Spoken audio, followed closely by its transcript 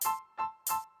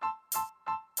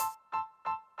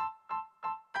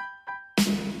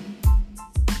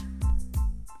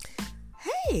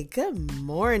Hey, good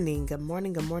morning, good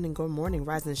morning,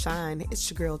 rise and shine. It's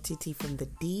your girl TT from the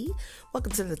D.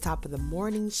 Welcome to the top of the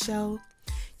morning show.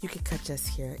 You can catch us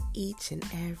here each and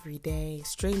every day,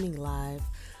 streaming live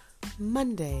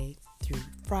Monday through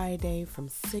Friday from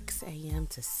 6 a.m.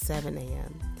 to 7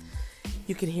 a.m.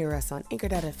 You can hear us on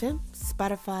Anchor.fm,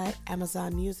 Spotify,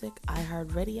 Amazon Music,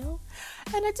 iHeartRadio,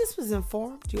 and I just was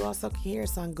informed you also can hear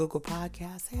us on Google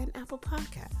Podcasts and Apple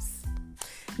Podcasts.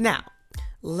 Now,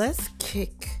 let's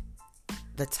kick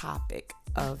the topic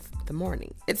of the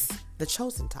morning. It's the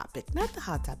chosen topic, not the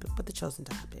hot topic, but the chosen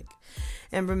topic.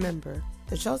 And remember,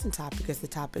 the chosen topic is the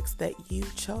topics that you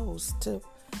chose to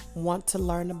want to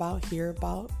learn about, hear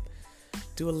about,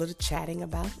 do a little chatting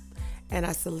about. And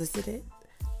I solicited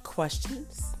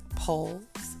questions, polls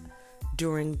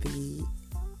during the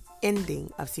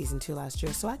ending of season 2 last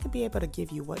year so I could be able to give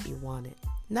you what you wanted,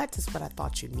 not just what I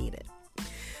thought you needed.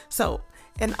 So,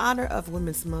 in honor of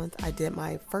Women's Month, I did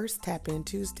my first Tap In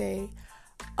Tuesday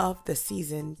of the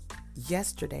season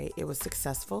yesterday. It was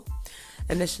successful.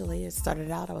 Initially, it started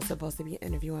out, I was supposed to be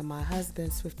interviewing my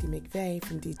husband, Swifty McVeigh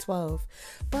from D12.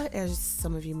 But as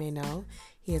some of you may know,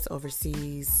 he is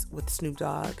overseas with Snoop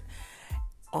Dogg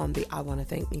on the I Wanna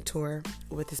Thank Me tour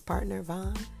with his partner,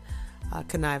 Von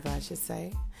Kaniva, I should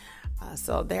say.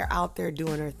 So they're out there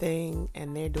doing their thing,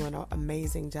 and they're doing an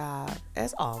amazing job,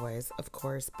 as always, of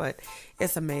course. But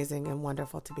it's amazing and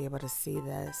wonderful to be able to see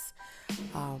this.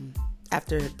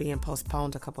 After being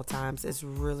postponed a couple times, it's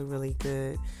really, really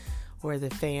good where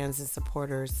the fans and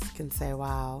supporters can say,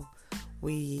 wow,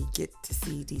 we get to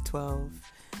see D12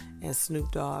 and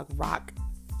Snoop Dogg rock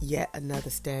yet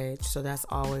another stage. So that's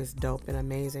always dope and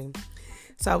amazing.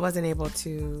 So I wasn't able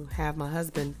to have my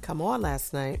husband come on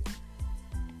last night,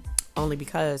 only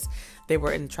because they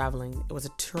were traveling. It was a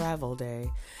travel day.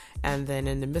 And then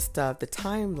in the midst of the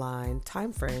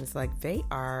time frames, like they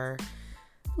are,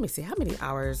 let me see, how many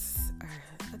hours?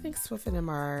 I think Swift and them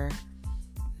are,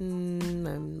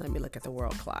 let me look at the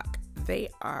world clock. They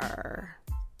are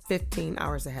 15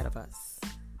 hours ahead of us.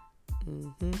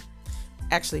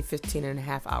 Actually 15 and a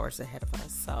half hours ahead of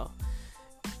us. So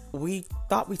we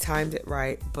thought we timed it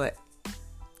right, but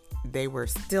they were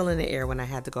still in the air when I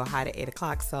had to go hide at 8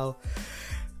 o'clock, so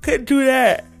couldn't do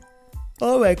that.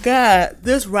 Oh my God,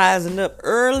 this rising up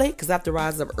early, because I have to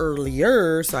rise up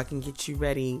earlier so I can get you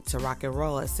ready to rock and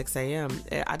roll at 6 a.m.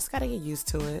 I just got to get used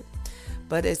to it,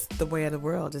 but it's the way of the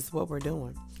world. It's what we're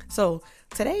doing. So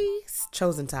today's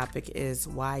chosen topic is,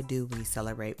 why do we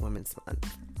celebrate Women's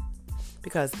Month?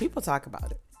 Because people talk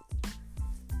about it,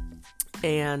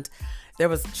 and there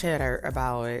was chatter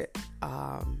about it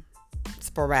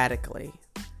sporadically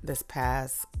this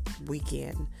past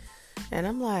weekend, and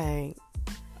I'm like,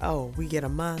 oh, we get a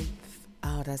month.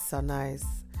 Oh, that's so nice.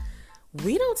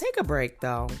 We don't take a break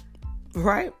though,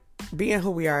 right? Being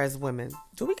who we are as women,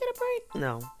 do we get a break?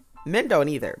 No, men don't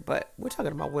either, but we're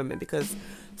talking about women because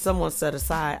someone set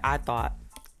aside, I thought,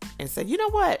 and said, you know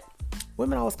what,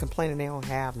 women always complaining they don't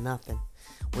have nothing,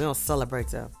 we don't celebrate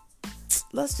them,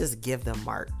 let's just give them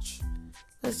March.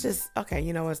 Let's just, okay,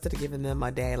 you know, instead of giving them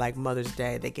a day like Mother's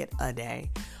Day, they get a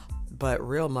day. But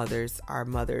real mothers are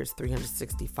mothers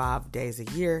 365 days a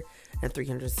year and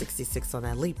 366 on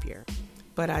that leap year.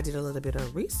 But I did a little bit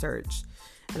of research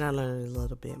and I learned a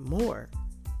little bit more.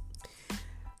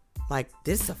 Like,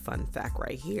 this is a fun fact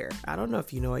right here. I don't know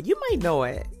if you know it. You might know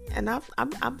it. And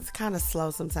I'm kind of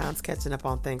slow sometimes catching up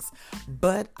on things,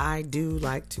 but I do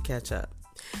like to catch up.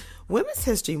 Women's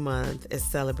History Month is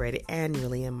celebrated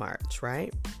annually in March,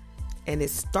 right? And it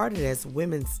started as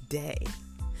Women's Day,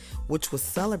 which was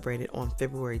celebrated on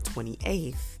February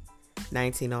 28th,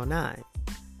 1909,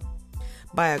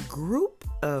 by a group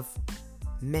of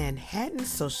Manhattan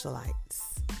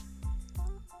socialites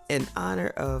in honor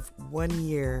of 1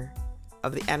 year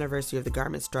of the anniversary of the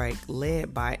garment strike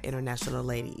led by International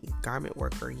Lady Garment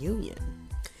Worker Union.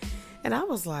 And I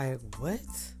was like, what?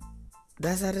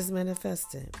 That's how this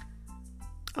manifested.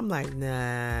 I'm like,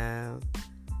 nah.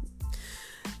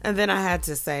 And then I had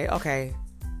to say, okay,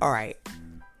 all right.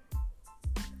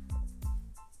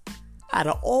 Out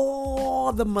of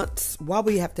all the months, why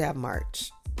we have to have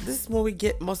March? This is when we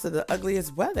get most of the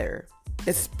ugliest weather.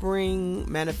 It's spring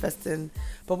manifesting,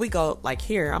 but we go like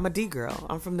here. I'm a D girl.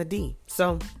 I'm from the D.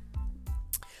 So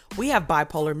we have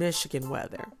bipolar Michigan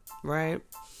weather, right?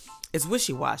 It's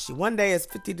wishy-washy. One day it's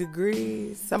 50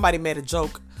 degrees. Somebody made a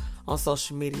joke on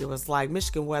social media. It was like,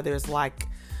 Michigan weather is like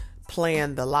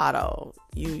playing the lotto.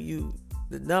 The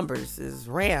numbers is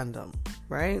random,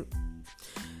 right?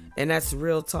 And that's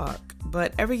real talk.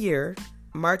 But every year,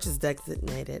 March is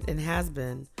designated and has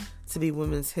been to be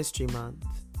Women's History Month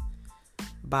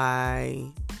by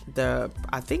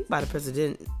I think by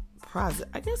the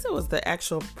I guess it was the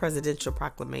actual presidential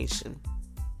proclamation.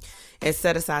 It's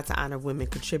set aside to honor women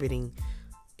contributing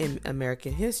in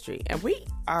American history. And we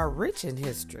are rich in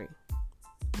history.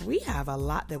 We have a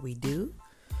lot that we do.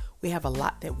 We have a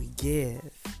lot that we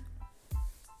give.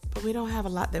 But we don't have a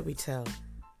lot that we tell.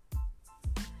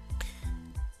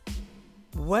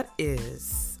 What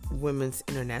is Women's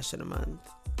International Month?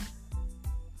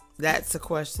 That's a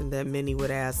question that many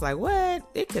would ask. Like, what?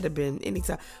 It could have been any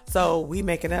time. So we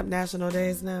making up national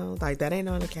days now? Like, that ain't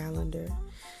on the calendar.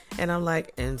 And I'm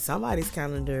like, in somebody's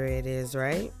calendar it is,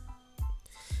 right?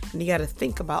 And you got to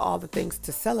think about all the things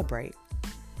to celebrate.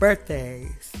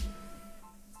 Birthdays.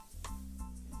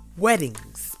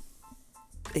 Weddings.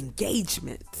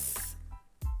 Engagements.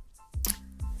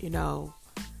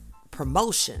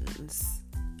 Promotions.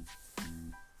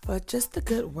 But just the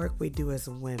good work we do as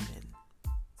women.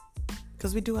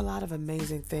 Because we do a lot of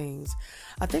amazing things.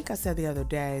 I think I said the other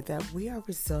day that we are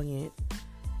resilient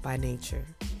by nature.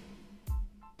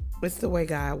 It's the way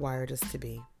God wired us to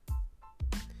be.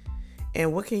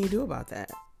 And what can you do about that?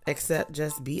 Except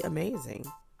just be amazing.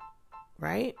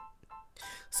 Right?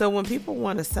 So when people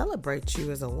want to celebrate you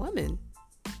as a woman,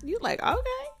 you're like,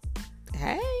 okay,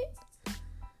 hey.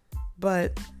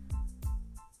 But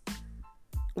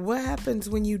what happens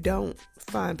when you don't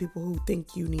find people who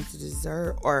think you need to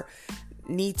deserve or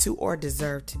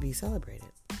deserve to be celebrated?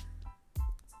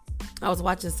 I was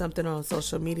watching something on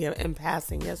social media in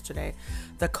passing yesterday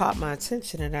that caught my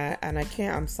attention, and I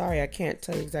can't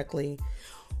tell you exactly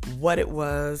what it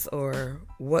was or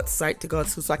what site to go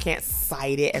to, so I can't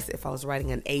cite it as if I was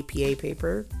writing an APA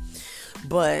paper.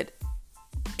 But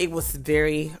it was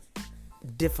very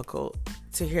difficult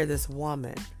to hear this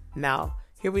woman. Now,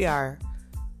 here we are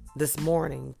this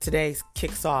morning. Today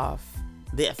kicks off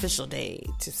the official day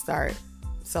to start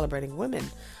celebrating women.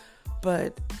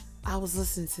 But I was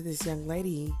listening to this young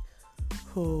lady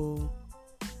who,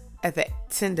 at the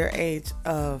tender age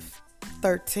of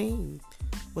 13,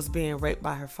 was being raped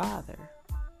by her father.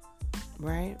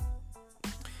 Right?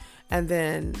 And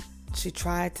then she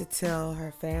tried to tell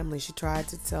her family, she tried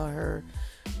to tell her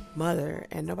mother,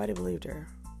 and nobody believed her.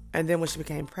 And then when she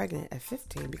became pregnant at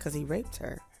 15, because he raped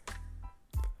her,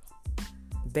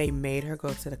 they made her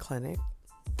go to the clinic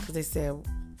because they said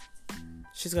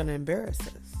she's going to embarrass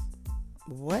us.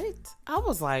 What? I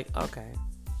was like, okay.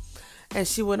 And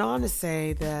she went on to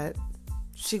say that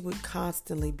she would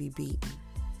constantly be beaten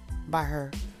by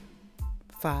her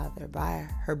father, by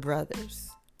her brothers.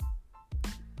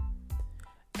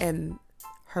 And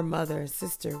her mother and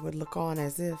sister would look on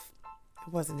as if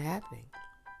it wasn't happening.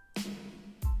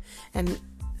 And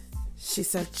she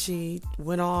said she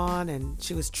went on and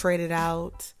she was traded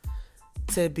out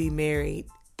to be married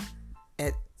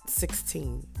at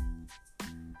 16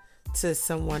 to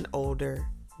someone older,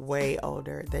 way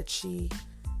older, that she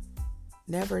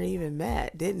never even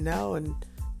met, didn't know, and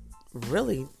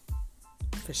really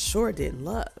for sure didn't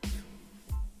love.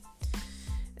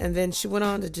 And then she went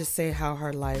on to just say how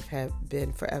her life had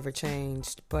been forever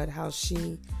changed, but how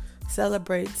she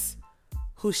celebrates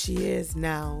who she is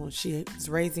now. She is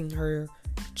raising her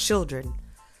children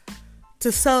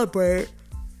to celebrate,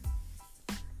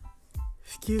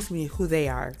 who they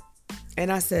are.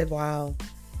 And I said, wow.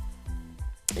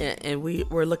 And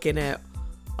we're looking at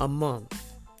a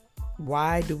month.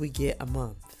 Why do we get a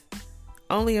month?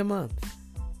 Only a month.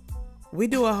 We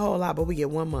do a whole lot, but we get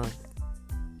 1 month.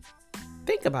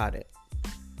 Think about it.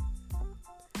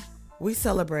 We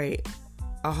celebrate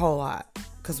a whole lot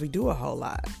because we do a whole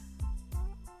lot.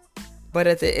 But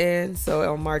at the end,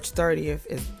 so on March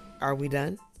 30th, are we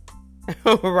done?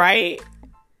 Right?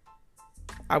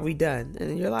 Are we done?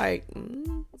 And you're like,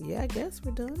 yeah, I guess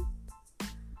we're done.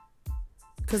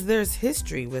 Because there's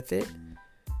history with it.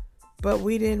 But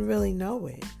we didn't really know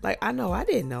it. Like, I know I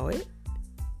didn't know it.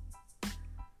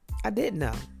 I didn't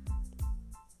know.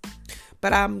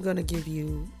 But I'm going to give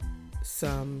you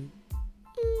some,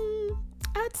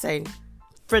 I'd say,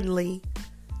 friendly,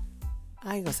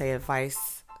 I ain't going to say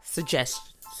advice,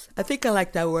 suggestions. I think I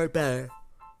like that word better.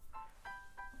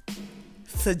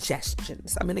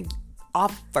 Suggestions. I'm going to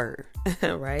offer,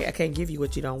 right? I can't give you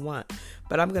what you don't want.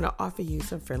 But I'm going to offer you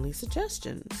some friendly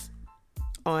suggestions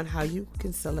on how you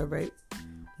can celebrate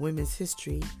women's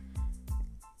history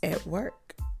at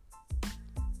work.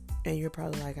 And you're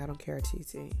probably like, I don't care,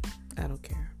 TT. I don't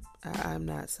care. I'm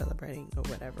not celebrating or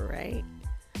whatever, right?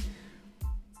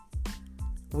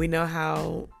 We know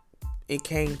how it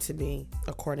came to be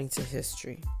according to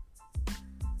history.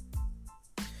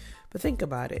 But think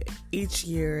about it. Each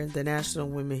year, the National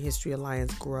Women History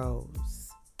Alliance grows.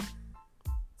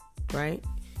 Right?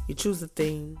 You choose a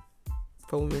theme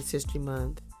for Women's History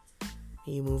Month,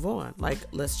 and you move on. Like,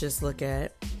 let's just look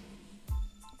at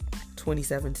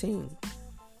 2017.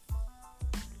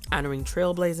 Honoring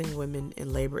trailblazing women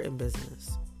in labor and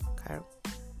business. Okay.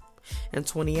 In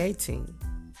 2018.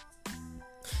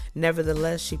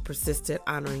 Nevertheless, she persisted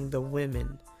honoring the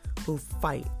women who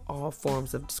fight all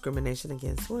forms of discrimination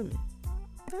against women.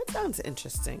 That sounds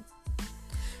interesting.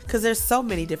 Because there's so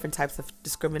many different types of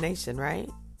discrimination, right?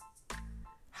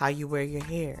 How you wear your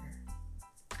hair.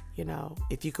 You know,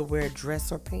 if you could wear a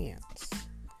dress or pants.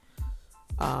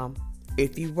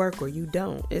 If you work or you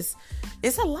don't. It's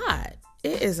a lot.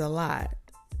 It is a lot.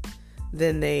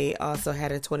 Then they also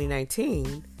had in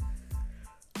 2019,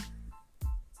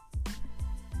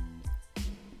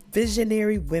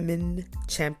 Visionary Women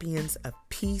Champions of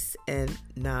Peace and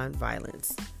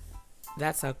Nonviolence.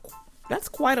 That's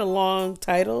quite a long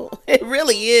title. It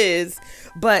really is.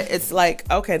 But it's like,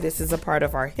 okay, this is a part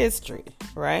of our history,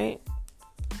 right?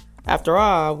 After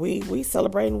all, we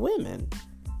celebrating women,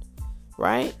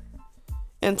 right?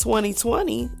 In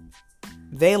 2020,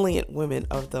 Valiant Women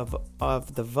of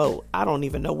the Vote. I don't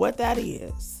even know what that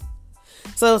is.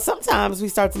 So sometimes we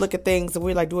start to look at things and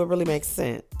we're like, do it really make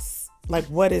sense? Like,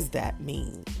 what does that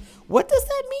mean? What does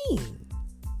that mean?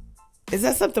 Is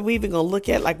that something we even gonna look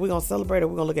at? Like, we're gonna celebrate, or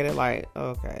we're gonna look at it like,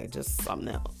 okay, just something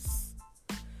else?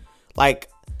 Like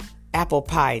Apple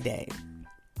Pie Day,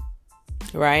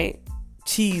 right?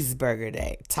 Cheeseburger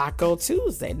Day, Taco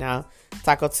Tuesday. Now,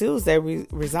 Taco Tuesday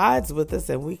resides with us,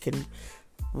 and we can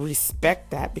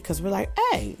respect that because we're like,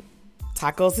 hey,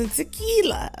 tacos and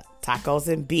tequila, tacos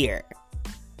and beer,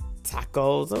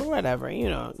 tacos or whatever, you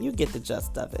know, you get the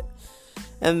gist of it.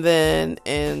 And then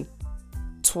in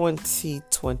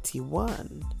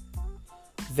 2021,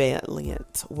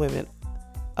 Valiant Women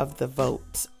of the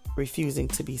Vote refusing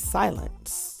to be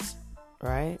silenced,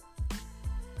 right?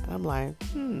 And I'm like,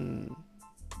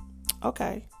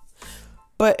 okay.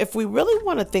 But if we really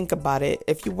want to think about it,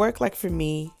 if you work like for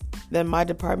me, then my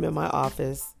department, my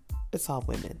office, it's all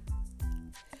women.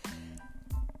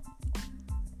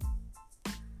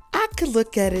 I could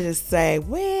look at it and say,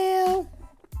 well,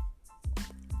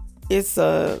 it's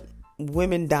a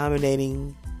women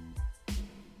dominating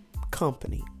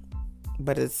company,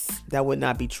 but that would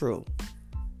not be true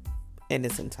in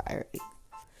its entirety.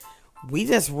 We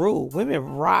just rule.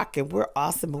 Women rock, and we're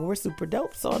awesome, and we're super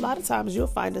dope. So a lot of times you'll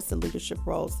find us in leadership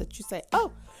roles that you say,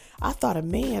 oh, I thought a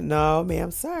man. No,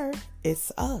 ma'am, sir.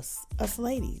 It's us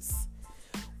ladies.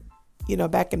 You know,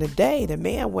 back in the day, the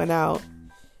man went out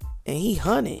and he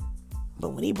hunted. But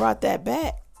when he brought that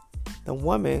back, the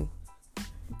woman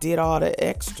did all the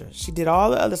extra. She did all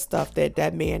the other stuff that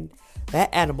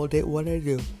animal didn't want to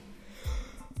do.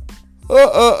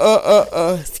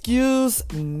 Excuse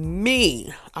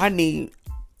me. I need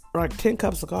like 10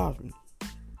 cups of coffee.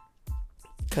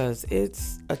 Because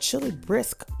it's a chilly,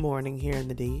 brisk morning here in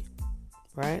the D.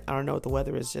 Right? I don't know what the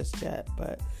weather is just yet,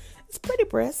 but it's pretty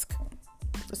brisk.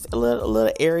 It's a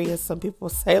little airy, as some people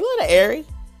say. A little airy.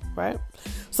 Right?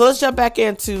 So let's jump back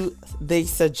into the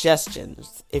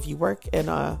suggestions. If you work in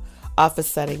a office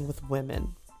setting with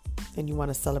women and you want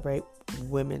to celebrate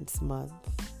Women's Month,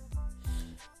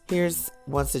 here's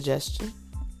one suggestion.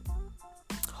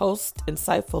 Host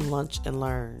insightful lunch and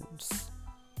learns.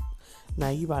 Now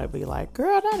you might be like,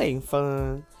 girl, that ain't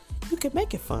fun. You can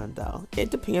make it fun though.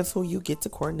 It depends who you get to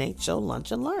coordinate your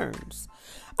lunch and learns.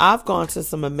 I've gone to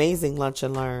some amazing lunch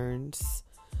and learns,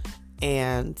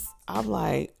 and I'm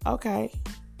like, okay.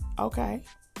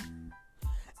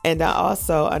 And I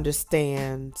also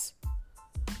understand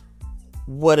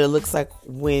what it looks like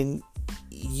when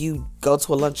you go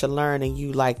to a lunch and learn and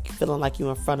you like feeling like you're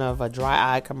in front of a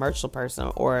dry eye commercial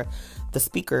person, or the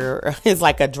speaker is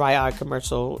like a dry eye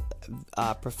commercial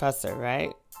professor,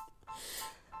 right?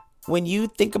 When you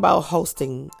think about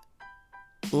hosting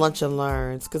lunch and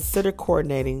learns, consider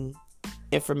coordinating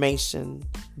information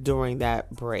during that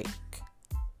break,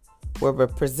 where the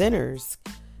presenters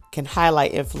can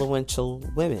highlight influential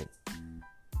women,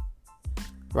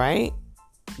 right?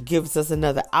 Gives us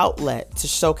another outlet to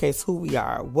showcase who we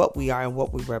are, and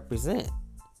what we represent.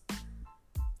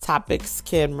 Topics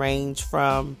can range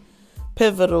from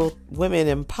pivotal women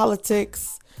in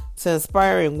politics to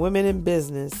inspiring women in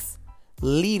business,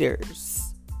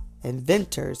 leaders,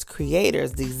 inventors,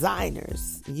 creators,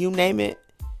 designers, you name it.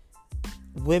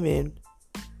 Women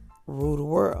rule the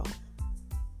world.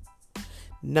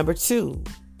 Number 2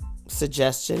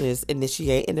 suggestion is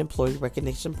initiate an employee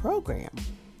recognition program.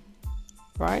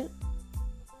 Right?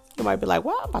 You might be like,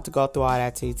 well, I'm about to go through all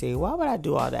that, TT. Why would I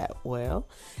do all that? Well,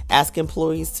 ask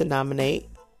employees to nominate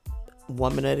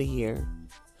Woman of the Year.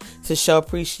 to show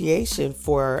appreciation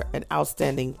for an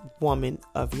outstanding woman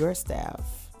of your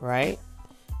staff, right?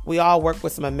 We all work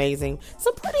with some pretty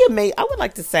amazing, I would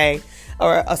like to say,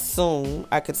 or assume,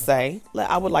 I could say.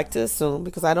 I would like to assume,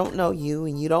 because I don't know you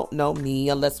and you don't know me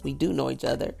unless we do know each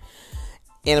other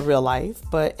in real life.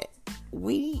 But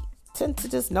we tend to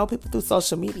just know people through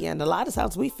social media. And a lot of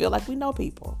times we feel like we know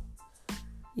people.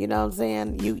 You know what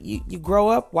I'm saying? You grow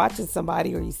up watching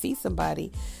somebody, or you see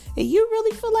somebody, and you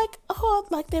really feel like, oh,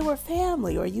 like they were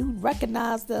family, or you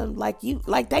recognize them like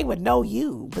they would know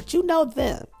you, but you know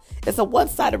them. It's a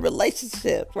one-sided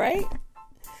relationship, right?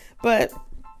 But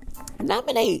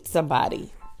nominate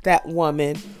somebody, that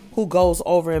woman who goes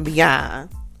over and beyond,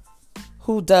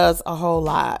 who does a whole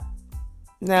lot.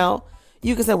 Now,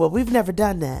 you can say, well, we've never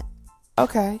done that.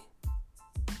 Okay.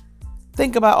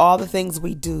 Think about all the things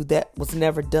we do that was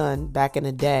never done back in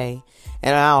the day.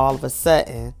 And now all of a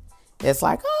sudden, it's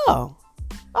like, oh,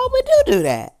 we do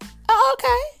that. Oh,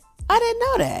 okay. I didn't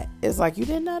know that. It's like, you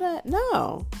didn't know that?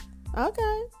 No.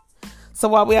 Okay. So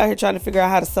while we out here trying to figure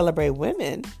out how to celebrate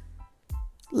women,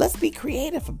 let's be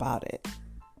creative about it.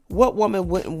 What woman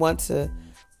wouldn't want to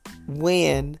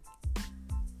win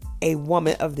a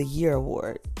Woman of the Year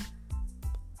award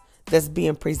that's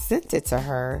being presented to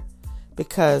her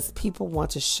because people want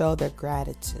to show their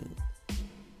gratitude,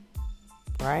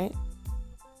 right?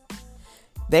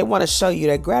 They want to show you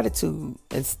their gratitude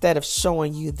instead of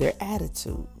showing you their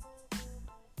attitude.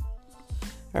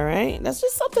 All right, that's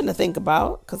just something to think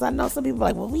about, because I know some people are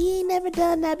like, well, we ain't never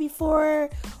done that before.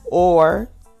 Or,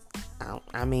 I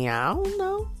don't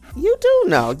know. You do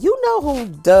know. You know who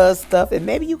does stuff, and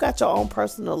maybe you got your own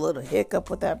personal little hiccup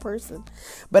with that person.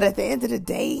 But at the end of the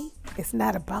day, it's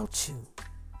not about you,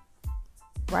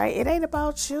 right? It ain't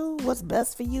about you, what's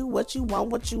best for you, what you want,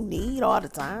 what you need all the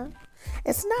time.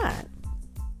 It's not.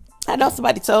 I know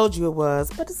somebody told you it was,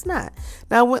 but it's not.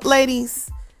 Now, ladies,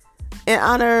 in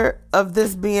honor of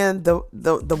this being the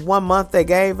 1 month they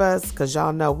gave us, because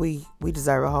y'all know we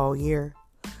deserve a whole year.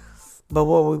 But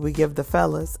what would we give the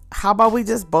fellas? How about we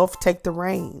just both take the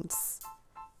reins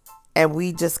and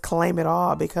we just claim it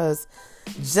all? Because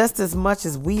just as much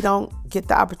as we don't get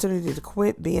the opportunity to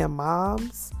quit being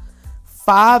moms,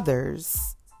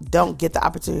 fathers don't get the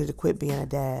opportunity to quit being a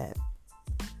dad.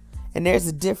 And there's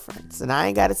a difference. And I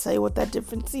ain't got to tell you what that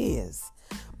difference is.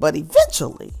 But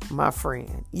eventually, my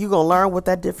friend, you're going to learn what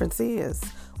that difference is,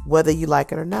 whether you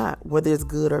like it or not, whether it's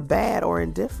good or bad or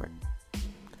indifferent.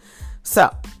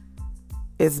 So,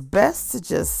 it's best to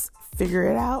just figure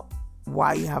it out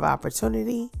while you have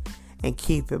opportunity and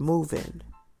keep it moving.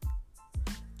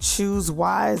 Choose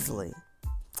wisely.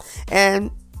 And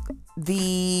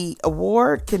the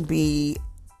award can be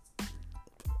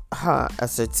a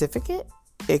certificate.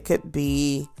 It could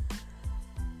be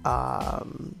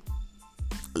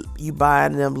you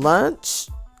buying them lunch,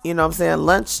 you know what I'm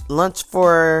saying? Lunch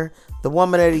for the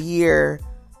Woman of the Year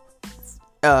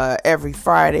every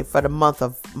Friday for the month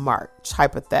of March,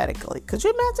 hypothetically. Could you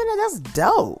imagine that? That's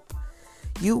dope.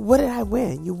 What did I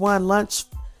win? You won lunch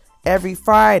every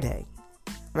Friday,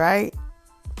 right?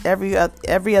 Every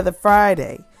other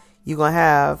Friday, you're going to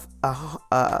have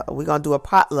we're going to do a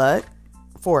potluck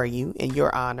for you in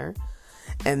your honor.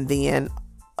 And then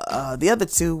the other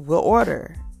two will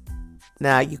order.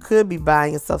 Now, you could be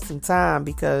buying yourself some time,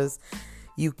 because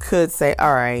you could say,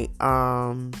 all right,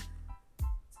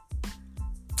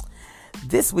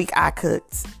 this week I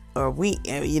cooked, or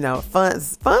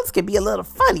funds can be a little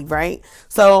funny, right?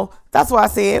 So that's why I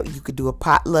said you could do a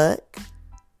potluck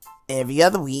every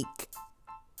other week.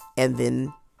 And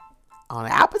then on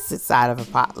the opposite side of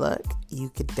a potluck, you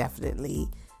could definitely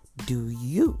do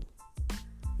you.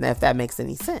 Now, if that makes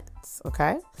any sense,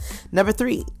 okay? Number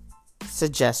 3,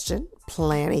 suggestion,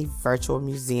 plan a virtual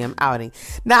museum outing.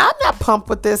 Now, I'm not pumped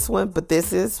with this one, but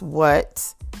this is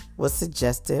what was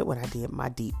suggested when I did my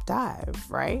deep dive,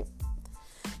 right?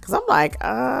 Because I'm like,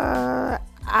 I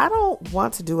don't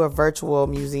want to do a virtual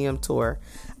museum tour.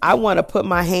 I want to put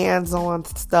my hands on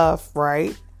stuff,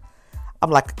 right?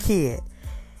 I'm like a kid.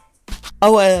 I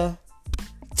want to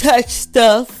touch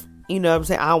stuff. You know what I'm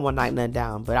saying? I don't want to knock nothing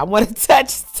down, but I want to touch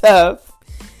stuff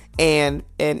and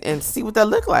see what that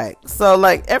look like. So,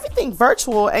 like, everything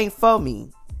virtual ain't for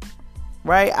me,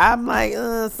 right? I'm like,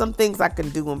 some things I can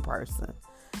do in person.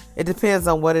 It depends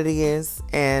on what it is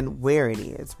and where it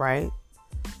is, right?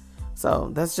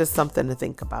 So that's just something to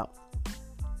think about.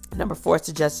 Number 4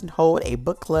 suggestion, hold a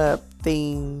book club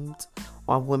themed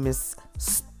on women's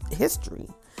history.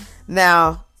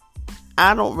 Now,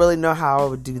 I don't really know how I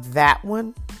would do that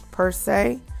one per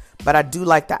se, but I do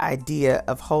like the idea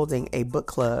of holding a book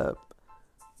club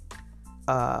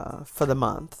for the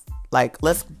month. Like,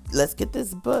 let's get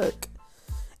this book.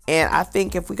 And I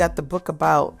think if we got the book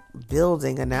about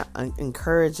building and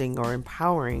encouraging or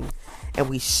empowering, and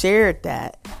we shared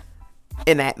that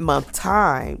in that month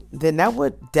time, then that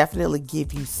would definitely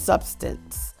give you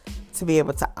substance to be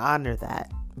able to honor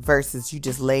that, versus you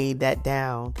just laid that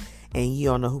down and you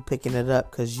don't know who picking it up,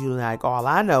 because you like, all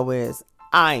I know is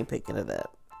I ain't picking it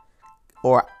up,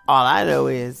 or all I know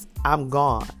is I'm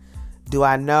gone. Do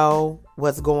I know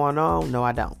what's going on? No,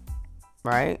 I don't.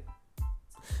 Right?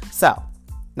 So,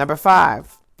 number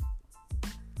 5,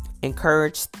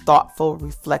 encourage thoughtful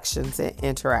reflections and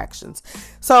interactions.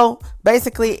 So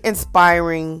basically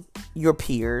inspiring your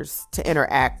peers to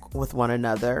interact with one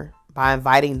another by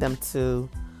inviting them to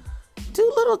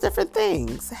do little different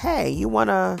things. Hey, you want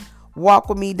to walk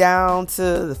with me down to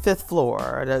the 5th floor?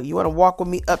 Or you want to walk with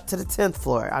me up to the 10th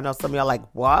floor? I know some of y'all like,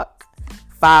 walk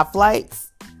 5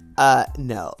 flights?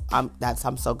 No,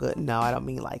 I'm so good. No, I don't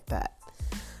mean like that.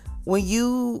 When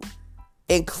you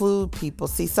include people,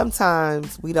 see,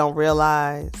 sometimes we don't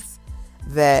realize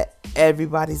that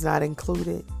everybody's not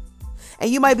included. And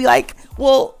you might be like,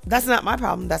 well, that's not my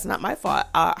problem. That's not my fault.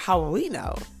 How will we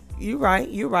know? You're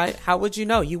right. How would you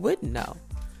know? You wouldn't know.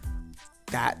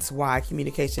 That's why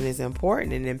communication is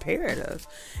important and imperative.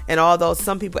 And although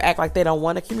some people act like they don't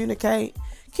want to communicate,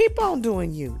 keep on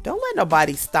doing you. Don't let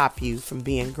nobody stop you from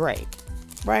being great,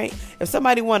 right? If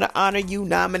somebody want to honor you,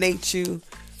 nominate you,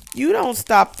 you don't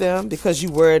stop them because you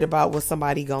worried about what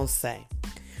somebody gonna say.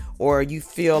 Or you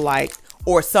feel like,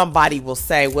 or somebody will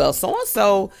say, well,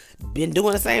 so-and-so been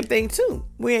doing the same thing too.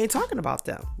 We ain't talking about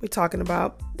them. We're talking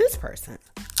about this person.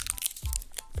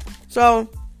 So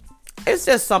it's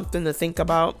just something to think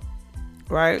about,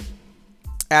 right?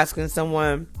 Asking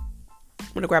someone,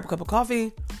 want to grab a cup of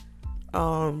coffee?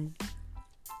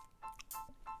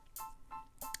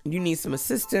 You need some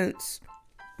assistance,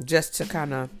 just to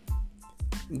kind of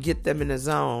get them in a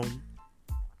zone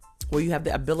where you have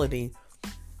the ability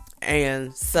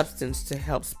and substance to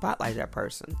help spotlight that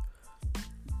person.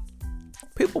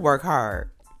 People work hard.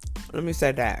 Let me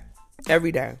say that.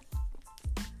 Every day.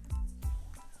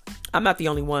 I'm not the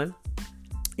only one.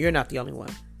 You're not the only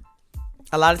one.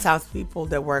 A lot of times people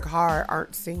that work hard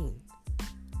aren't seen,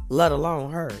 let alone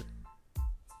heard.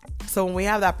 So when we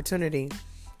have the opportunity,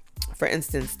 for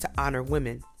instance, to honor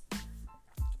women,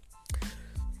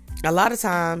 a lot of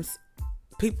times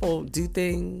people do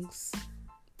things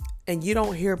and you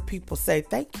don't hear people say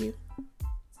thank you.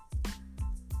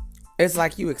 It's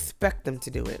like you expect them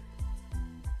to do it.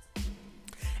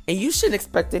 And you shouldn't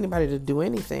expect anybody to do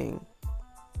anything.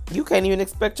 You can't even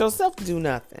expect yourself to do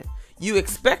nothing. You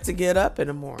expect to get up in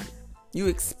the morning. You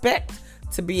expect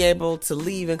to be able to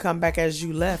leave and come back as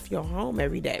you left your home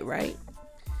every day, right?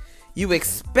 You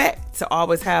expect to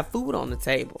always have food on the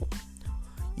table.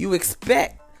 You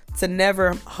expect to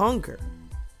never hunger.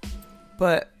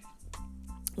 But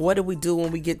what do we do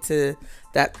when we get to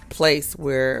that place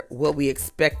where what we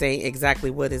expect ain't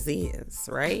exactly what it is,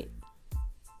 right?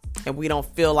 And we don't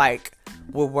feel like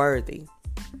we're worthy.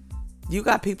 You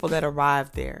got people that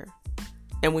arrive there.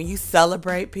 And when you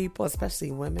celebrate people,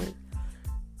 especially women,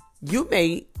 you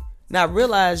may not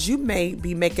realize you may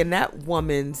be making that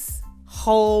woman's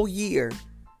whole year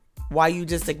while you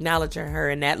just acknowledging her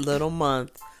in that little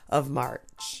month of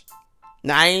March.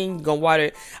 Now, I ain't gonna want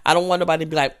it. I don't want nobody to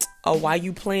be like, oh, why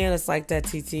you playing us like that,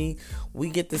 TT? We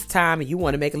get this time and you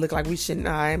want to make it look like we shouldn't.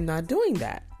 I'm not doing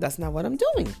that. That's not what I'm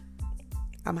doing.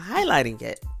 I'm highlighting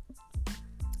it.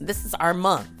 This is our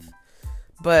month.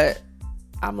 But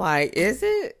I'm like, is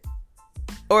it?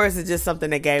 Or is it just something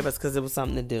they gave us because it was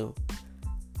something to do?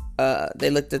 They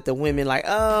looked at the women like,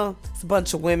 oh, it's a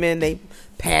bunch of women. They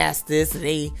passed this and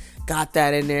they got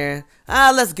that in there.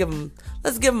 Let's give them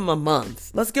a month.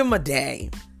 Let's give them a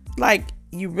day. Like,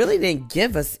 you really didn't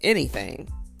give us anything.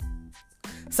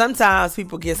 Sometimes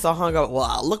people get so hung up.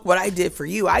 Well, look what I did for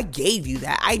you. I gave you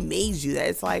that. I made you that.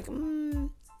 It's like,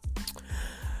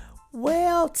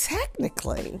 well,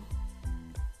 technically,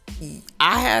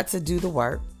 I had to do the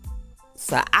work.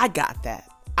 So I got that.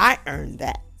 I earned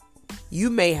that. You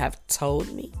may have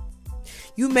told me.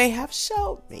 You may have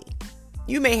showed me.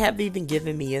 You may have even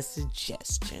given me a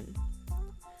suggestion.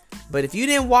 But if you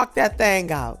didn't walk that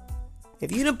thing out,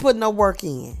 if you didn't put no work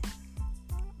in,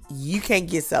 you can't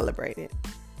get celebrated.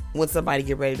 When somebody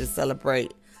get ready to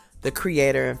celebrate the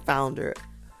creator and founder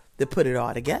that put it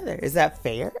all together. Is that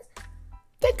fair?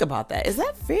 Think about that. Is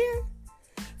that fair?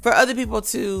 For other people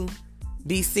to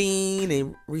be seen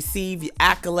and receive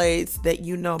accolades that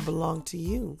you know belong to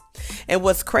you. And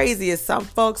what's crazy is some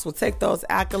folks will take those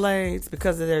accolades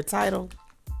because of their title.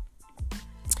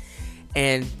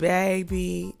 And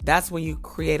baby, that's when you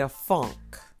create a funk.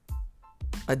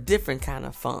 A different kind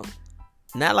of funk.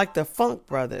 Not like the Funk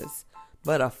Brothers,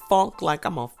 but a funk like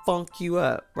I'm going to funk you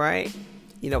up, right?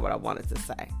 You know what I wanted to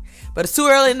say. But it's too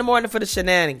early in the morning for the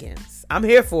shenanigans. I'm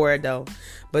here for it, though.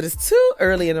 But it's too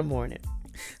early in the morning.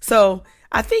 So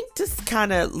I think just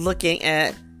kind of looking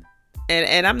at,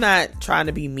 and I'm not trying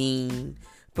to be mean,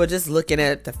 but just looking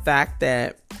at the fact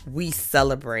that we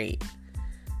celebrate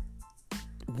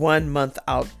 1 month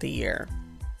out the year,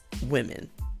 women.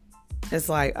 It's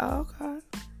like, oh,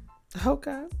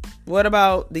 okay. What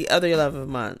about the other 11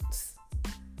 months?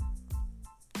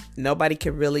 Nobody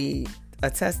can really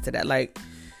attest to that. Like,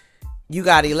 you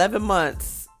got 11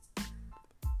 months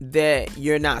that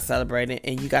you're not celebrating,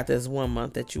 and you got this 1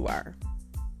 month that you are.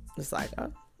 It's like,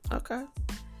 oh, okay.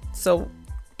 So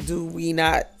do we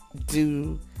not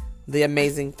do the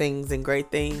amazing things and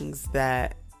great things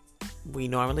that we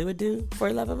normally would do for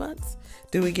 11 months?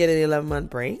 Do we get an 11-month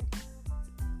break?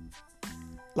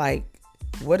 Like,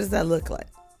 what does that look like?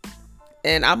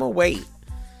 And I'm going to wait,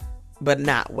 but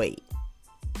not wait.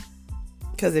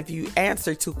 Because if you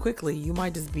answer too quickly, you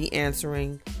might just be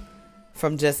answering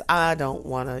from just, I don't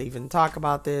want to even talk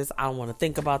about this. I don't want to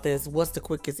think about this. What's the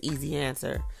quickest, easy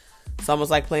answer? It's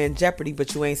almost like playing Jeopardy,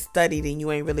 but you ain't studied and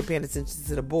you ain't really paying attention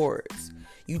to the boards.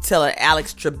 You telling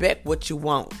Alex Trebek what you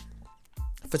want.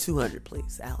 For $200,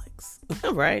 please, Alex.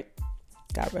 Right?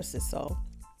 God rest his soul.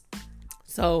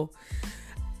 So,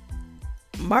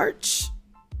 March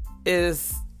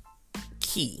is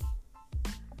key.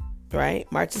 Right?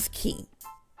 March is key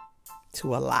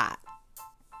to a lot.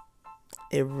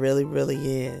 It really,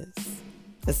 really is.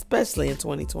 Especially in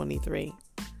 2023.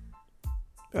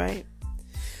 Right?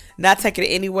 Not taking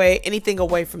anything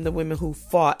away from the women who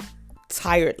fought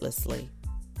tirelessly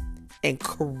and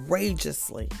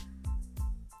courageously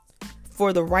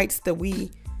for the rights that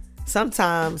we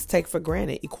sometimes take for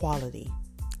granted: equality,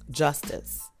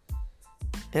 justice,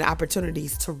 and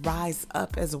opportunities to rise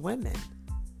up as women.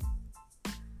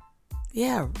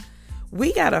 Yeah,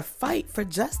 we gotta fight for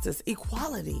justice,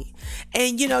 equality.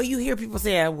 And you hear people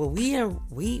say, well,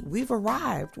 we've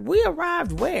arrived. We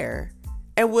arrived where?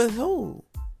 And with who?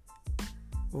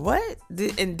 What?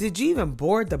 Did you even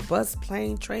board the bus,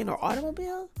 plane, train, or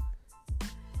automobile?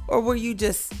 Or were you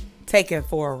just taken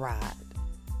for a ride?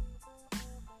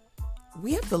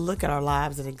 We have to look at our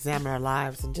lives and examine our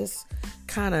lives and just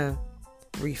kind of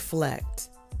reflect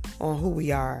on who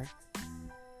we are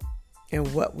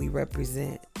and what we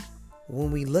represent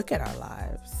when we look at our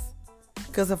lives.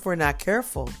 Because if we're not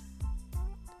careful,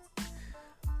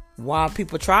 while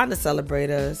people trying to celebrate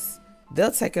us,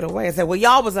 they'll take it away and say, well,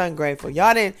 y'all was ungrateful.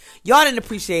 Y'all didn't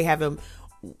appreciate having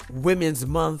Women's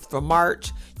Month for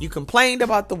March. You complained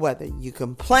about the weather. You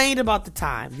complained about the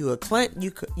time. You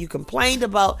complained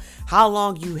about how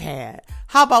long you had.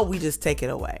 How about we just take it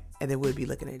away? And then we'll be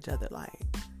looking at each other like,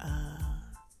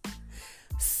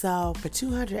 so for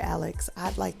 $200, Alex,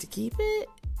 I'd like to keep it.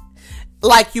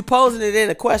 Like you posing it in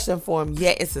a question form,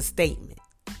 yet it's a statement.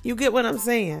 You get what I'm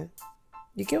saying?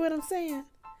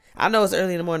 I know it's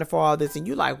early in the morning for all this, and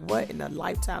you like, what in a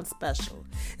Lifetime special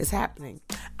is happening?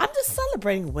 I'm just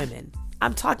celebrating women.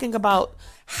 I'm talking about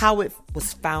how it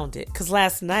was founded. Because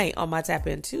last night on my Tap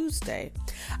In Tuesday,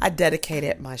 I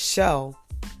dedicated my show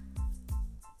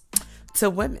to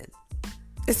women.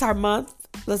 It's our month.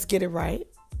 Let's get it right.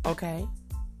 Okay?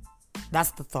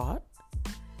 That's the thought.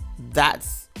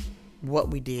 That's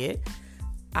what we did.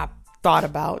 I thought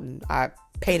about and I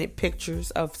painted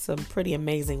pictures of some pretty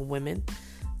amazing women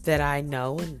that I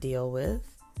know and deal with.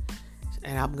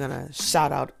 And I'm going to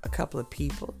shout out a couple of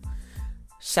people.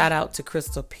 Shout out to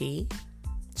Crystal P.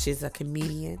 She's a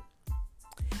comedian.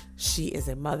 She is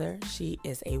a mother. She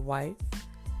is a wife.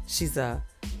 She's a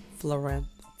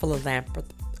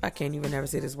philanthropist. I can't even ever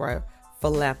say this word.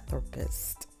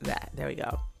 Philanthropist. There we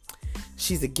go.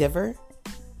 She's a giver.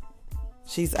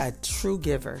 She's a true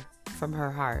giver from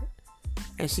her heart.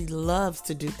 And she loves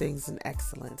to do things in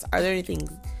excellence. Are there anything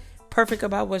perfect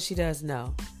about what she does?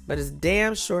 No. But it's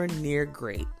damn sure near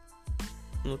great.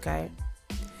 Okay?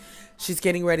 She's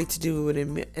getting ready to do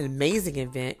an amazing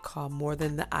event called More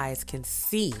Than the Eyes Can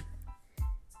See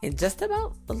in just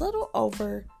about a little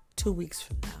over 2 weeks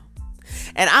from now.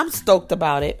 And I'm stoked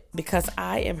about it because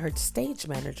I am her stage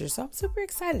manager. So I'm super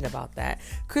excited about that.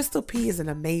 Crystal P is an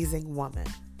amazing woman.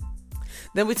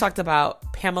 Then we talked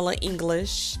about Pamela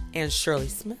English and Shirley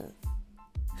Smith.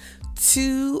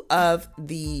 Two of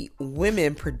the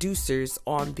women producers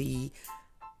on the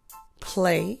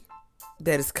play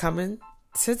that is coming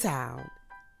to town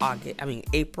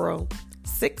April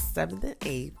 6th, 7th, and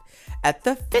 8th at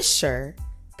the Fisher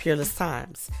Peerless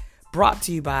Times. Brought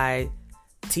to you by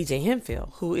TJ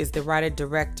Hemphill, who is the writer,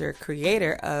 director,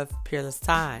 creator of Peerless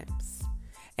Times,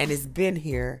 and has been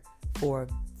here for a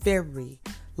very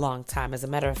long time. As a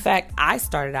matter of fact, I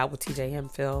started out with TJ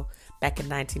Hemphill back in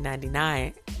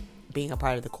 1999, being a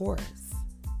part of the chorus.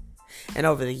 And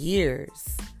over the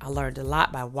years, I learned a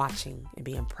lot by watching and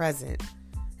being present.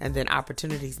 And then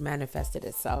opportunities manifested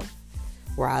itself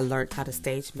where I learned how to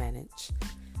stage manage.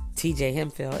 TJ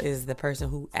Hemphill is the person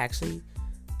who actually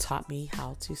taught me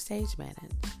how to stage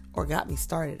manage, or got me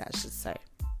started, I should say.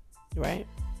 Right?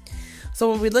 So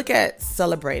when we look at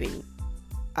celebrating,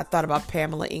 I thought about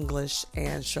Pamela English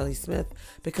and Shirley Smith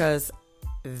because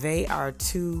they are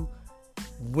two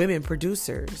women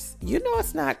producers. You know,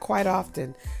 it's not quite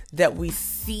often that we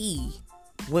see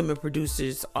women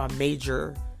producers on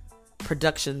major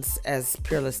productions as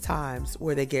Peerless Times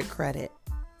where they get credit.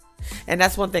 And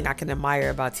that's one thing I can admire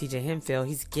about TJ Hemphill.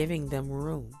 He's giving them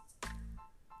room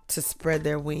to spread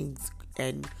their wings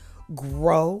and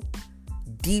grow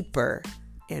deeper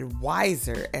and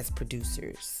wiser as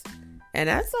producers. And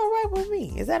that's all right with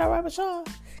me. Is that all right with y'all?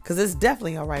 Because it's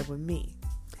definitely all right with me.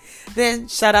 Then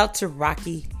shout out to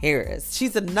Rocky Harris.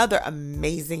 She's another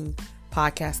amazing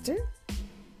podcaster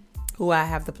who I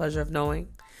have the pleasure of knowing.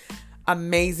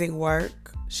 Amazing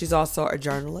work. She's also a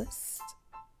journalist.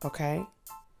 Okay.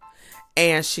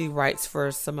 And she writes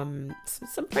for some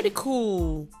pretty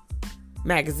cool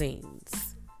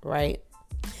magazines, right?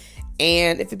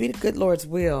 And if it be the good Lord's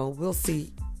will, we'll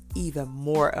see even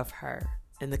more of her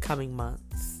in the coming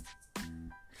months.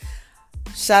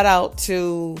 Shout out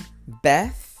to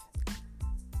Beth,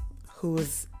 who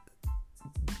is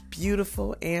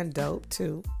beautiful and dope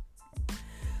too.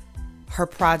 Her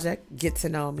project, Get to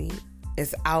Know Me,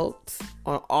 is out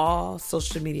on all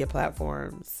social media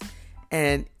platforms.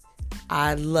 And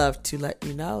I'd love to let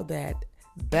you know that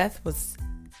Beth was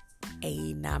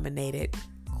a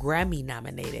Grammy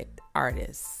nominated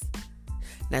artist.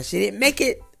 Now, she didn't make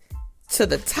it to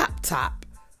the top,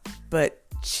 but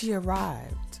she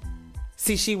arrived.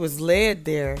 See, she was led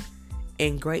there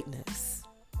in greatness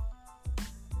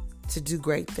to do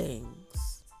great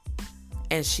things.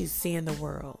 And she's seeing the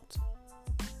world.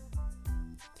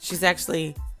 She's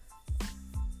actually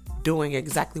doing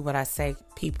exactly what I say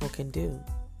people can do,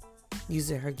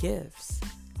 using her gifts.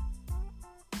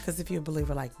 Because if you're a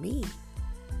believer like me,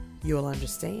 you'll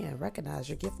understand, recognize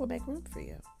your gift will make room for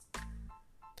you.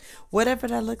 Whatever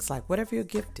that looks like, whatever your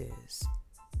gift is,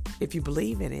 if you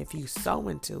believe in it, if you sow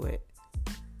into it,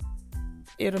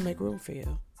 it'll make room for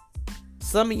you.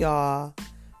 Some of y'all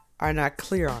are not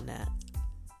clear on that.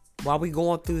 While we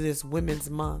going through this Women's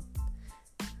Month,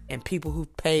 and people who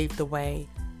paved the way,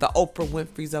 the Oprah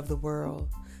Winfreys of the world,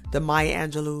 the Maya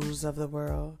Angelou's of the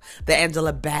world, the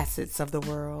Angela Bassett's of the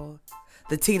world,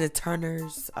 the Tina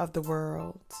Turners of the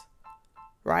world,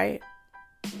 right?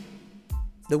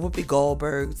 The Whoopi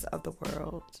Goldbergs of the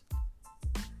world,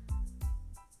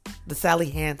 the Sally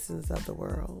Hansons of the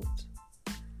world,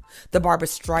 the Barbara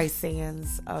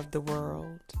Streisands of the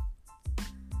world.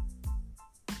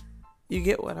 You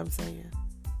get what I'm saying?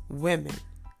 Women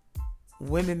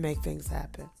make things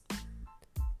happen.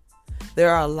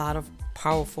 There are a lot of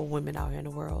powerful women out here in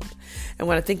the world. And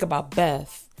when I think about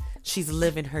Beth, she's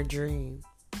living her dream.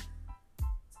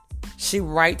 She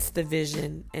writes the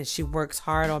vision and she works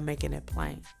hard on making it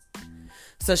plain.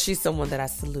 So she's someone that I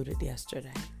saluted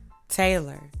yesterday.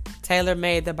 Taylor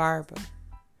Made the Barber.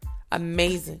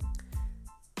 Amazing.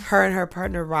 Her and her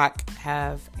partner Rock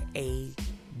have a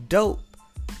dope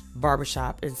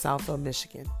barbershop in Southfield,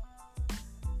 Michigan.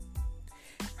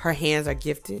 Her hands are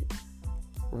gifted.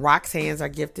 Rock's hands are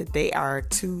gifted. They are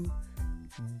two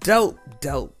dope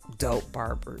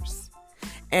barbers.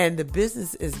 And the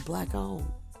business is Black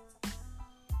owned.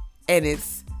 And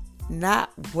it's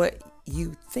not what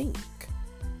you think.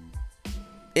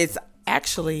 It's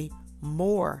actually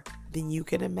more than you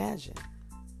can imagine.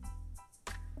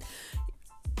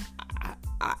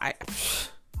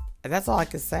 That's all I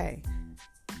can say.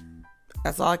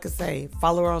 That's all I can say.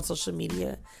 Follow her on social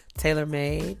media. Taylor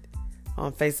Made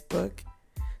on Facebook.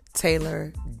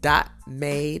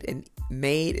 Taylor.made. And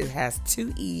made, it has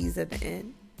 2 E's at the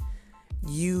end.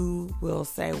 You will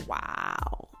say,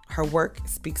 wow. Her work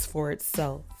speaks for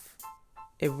itself.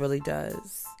 It really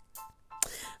does.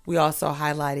 We also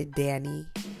highlighted Danny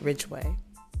Ridgway.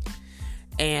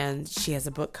 And she has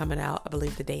a book coming out. I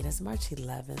believe the date is March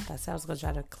 11th. I said I was going to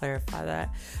try to clarify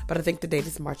that. But I think the date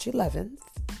is March 11th.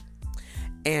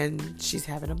 And she's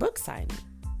having a book signing.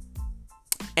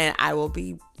 And I will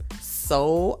be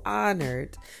so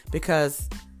honored because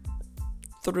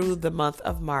through the month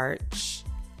of March,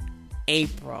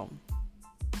 April,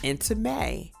 into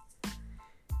May,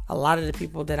 a lot of the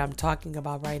people that I'm talking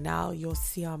about right now, you'll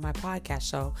see on my podcast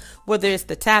show, whether it's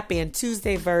the Tap In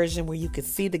Tuesday version where you can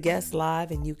see the guests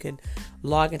live and you can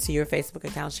log into your Facebook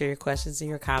account, share your questions and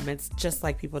your comments, just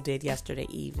like people did yesterday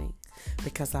evening,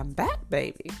 because I'm back,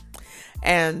 baby.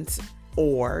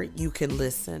 Or you can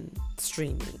listen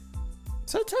streaming.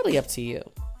 So totally up to you.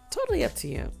 Totally up to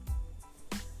you.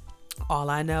 All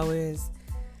I know is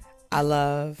I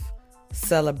love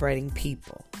celebrating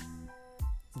people.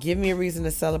 Give me a reason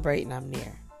to celebrate and I'm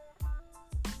there.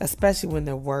 Especially when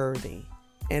they're worthy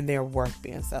and they're worth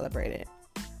being celebrated.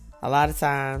 A lot of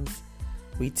times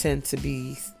we tend to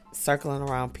be circling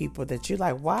around people that you're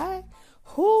like, why?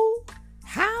 Who?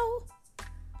 How?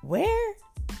 Where?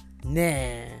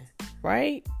 Nah.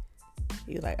 Right?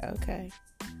 You're like, okay.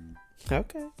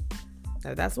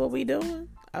 If that's what we doing,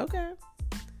 okay.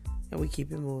 And we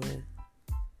keep it moving.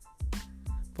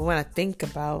 But when I think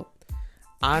about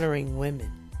honoring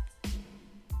women,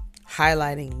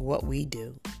 highlighting what we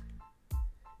do,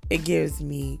 it gives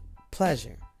me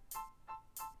pleasure.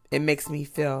 It makes me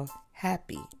feel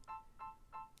happy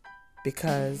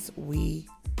because we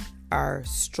are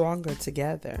stronger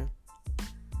together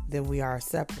than we are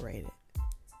separated.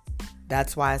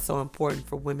 That's why it's so important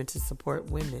for women to support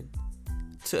women,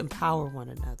 to empower one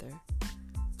another,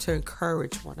 to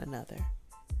encourage one another,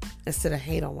 instead of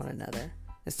hate on one another,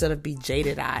 instead of be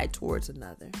jaded-eyed towards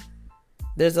another.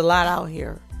 There's a lot out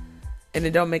here, and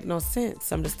it don't make no sense.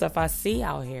 Some of the stuff I see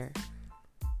out here,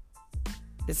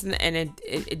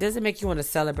 it doesn't make you want to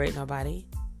celebrate nobody.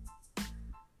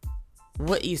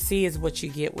 What you see is what you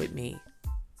get with me.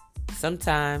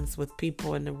 Sometimes with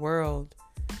people in the world,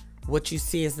 what you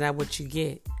see is not what you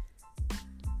get.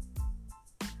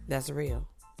 That's real.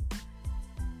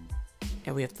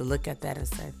 And we have to look at that and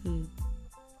say,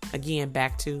 Again,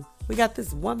 back to, we got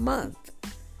this 1 month.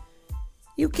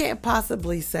 You can't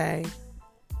possibly say,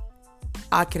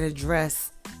 I can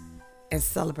address and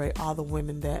celebrate all the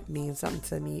women that mean something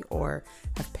to me or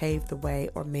have paved the way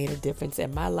or made a difference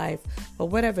in my life, or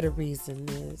whatever the reason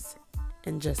is,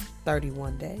 in just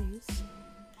 31 days.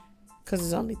 Because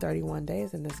there's only 31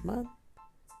 days in this month,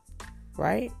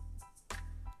 right?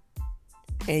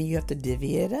 And you have to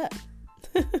divvy it up.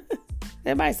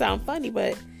 It might sound funny,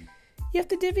 but you have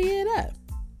to divvy it up.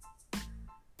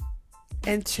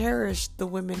 And cherish the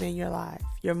women in your life.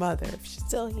 Your mother, if she's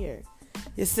still here.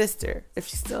 Your sister, if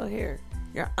she's still here.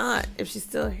 Your aunt, if she's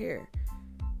still here.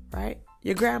 Right?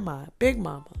 Your grandma, big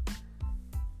mama,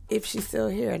 if she's still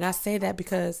here. And I say that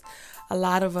because a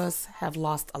lot of us have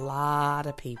lost a lot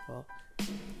of people.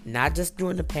 Not just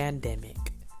during the pandemic.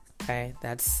 Okay?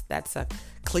 That's a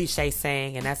cliche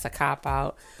saying, and that's a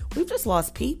cop-out. We've just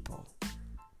lost people.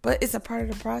 But it's a part of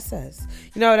the process.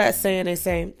 You know that saying, they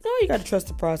say, no, you got to trust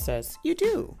the process. You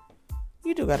do.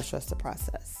 You do got to trust the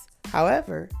process.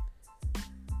 However,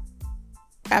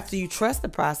 after you trust the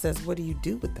process, what do you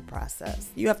do with the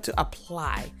process? You have to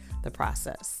apply the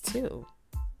process too.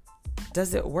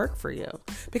 Does it work for you?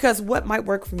 Because what might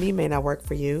work for me may not work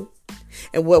for you.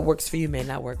 And what works for you may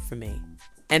not work for me.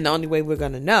 And the only way we're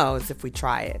going to know is if we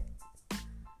try it.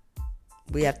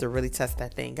 We have to really test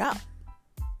that thing out.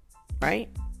 Right?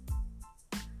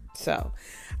 So,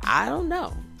 I don't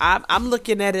know. I'm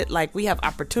looking at it like we have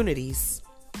opportunities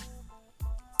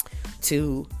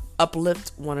to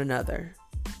uplift one another.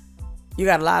 You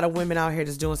got a lot of women out here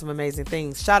that's doing some amazing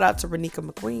things. Shout out to Renika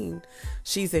McQueen.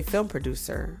 She's a film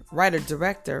producer, writer,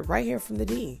 director, right here from the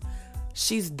D.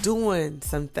 She's doing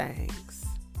some things.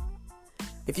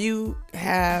 If you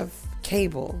have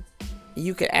cable,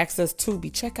 you can access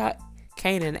Tubi. Check out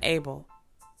Cain and Abel.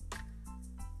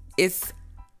 It's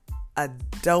a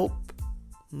dope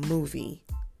movie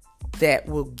that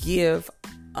will give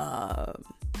a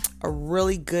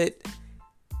really good,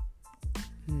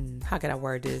 how can I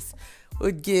word this?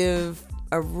 Would give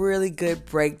a really good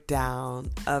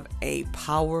breakdown of a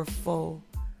powerful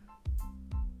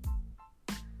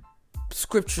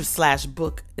scripture /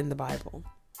 book in the Bible.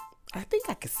 I think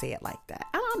I could say it like that.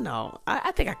 I don't know.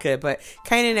 I think I could, but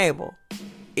Cain and Abel.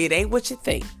 It ain't what you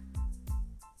think.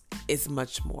 It's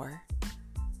much more.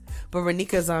 But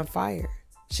Renika's on fire.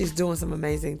 She's doing some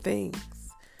amazing things.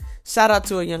 Shout out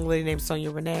to a young lady named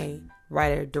Sonia Renee,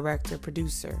 writer, director,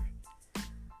 producer.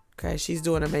 Okay, she's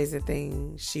doing amazing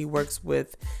things. She works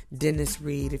with Dennis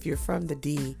Reed. If you're from the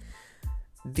D,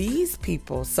 these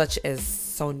people, such as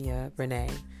Sonia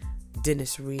Renee,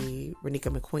 Dennis Reed,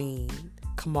 Renika McQueen,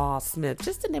 Kamal Smith,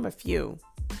 just to name a few,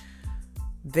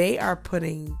 they are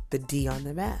putting the D on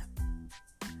the map.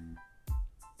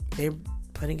 They're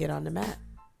putting it on the map.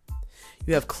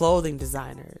 You have clothing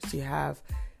designers. You have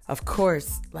Of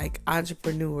course, like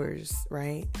entrepreneurs,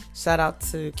 right? Shout out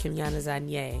to Kimyana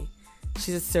Zanye.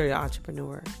 She's a serial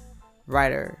entrepreneur,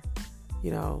 writer,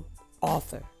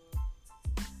 author,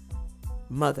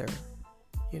 mother,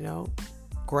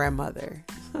 grandmother,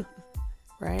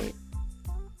 right?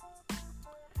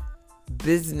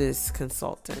 Business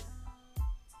consultant.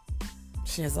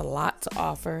 She has a lot to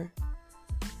offer.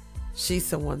 She's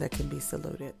someone that can be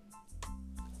saluted.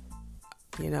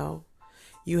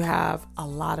 You have a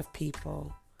lot of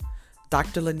people.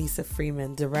 Dr. Lanisa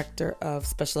Freeman, Director of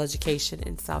Special Education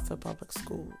in Southfield Public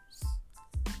Schools.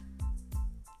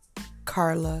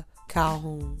 Carla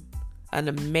Calhoun, an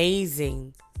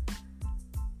amazing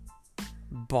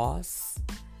boss.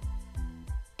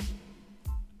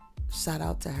 Shout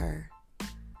out to her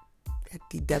at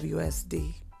the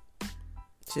WSD.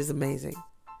 She's amazing.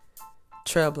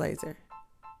 Trailblazer.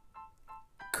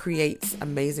 Creates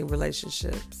amazing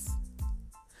relationships.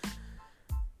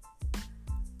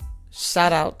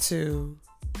 Shout out to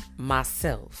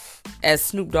myself. As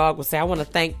Snoop Dogg would say, I want to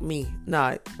thank me.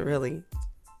 No, really.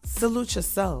 Salute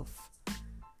yourself.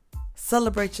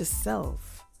 Celebrate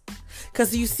yourself.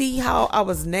 Because you see how I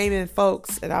was naming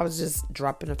folks and I was just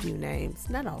dropping a few names.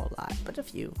 Not a whole lot, but a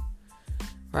few.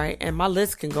 Right? And my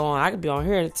list can go on. I could be on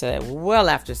here until well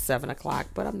after 7 o'clock,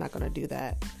 but I'm not going to do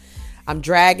that. I'm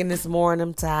dragging this morning.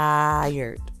 I'm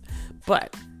tired.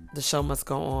 But the show must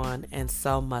go on, and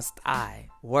so must I.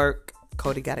 Work.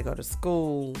 Cody got to go to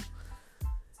school.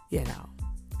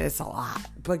 It's a lot.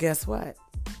 But guess what?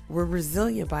 We're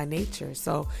resilient by nature.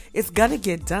 So it's going to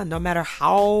get done no matter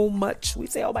how much we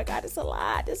say, oh my God, it's a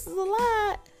lot. This is a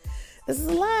lot. This is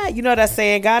a lot. You know that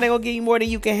saying, God ain't going to give you more than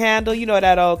you can handle. You know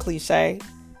that old cliche.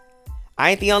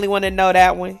 I ain't the only one that know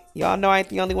that one. Y'all know I ain't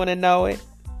the only one that know it.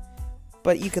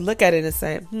 But you can look at it and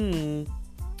say,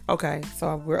 okay,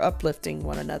 so we're uplifting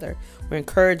one another. We're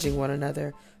encouraging one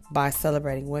another by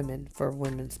celebrating women for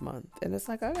Women's Month. And it's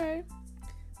like, okay,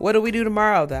 what do we do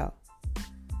tomorrow, though?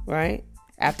 Right?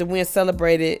 After we're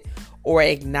celebrated or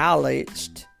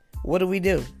acknowledged, what do we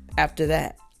do after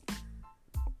that?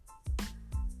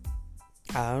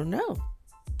 I don't know.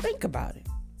 Think about it.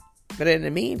 But in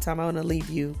the meantime, I want to leave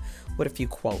you with a few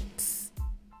quotes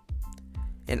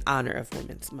in honor of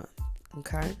Women's Month.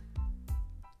 Okay?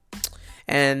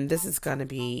 And this is going to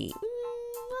be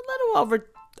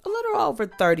a little over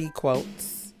 30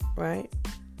 quotes, right?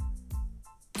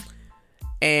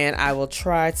 And I will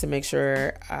try to make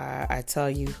sure I tell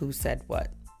you who said what.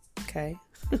 Okay?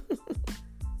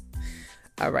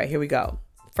 All right, here we go.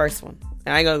 First one.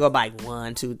 And I ain't going to go by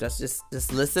 1, 2.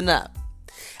 Just listen up.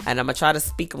 And I'm going to try to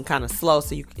speak them kind of slow.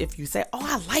 So if you say, oh,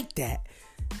 I like that,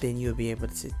 then you'll be able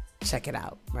to check it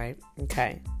out, right?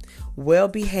 Okay.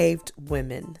 Well-behaved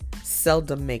women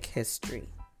seldom make history.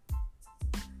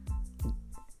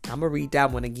 I'm going to read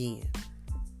that one again.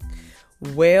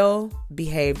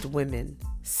 Well-behaved women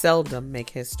seldom make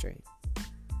history.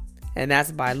 And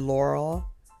that's by Laurel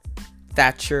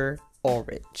Thatcher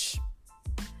Ulrich.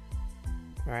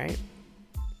 Right?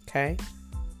 Okay.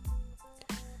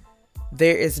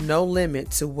 There is no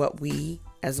limit to what we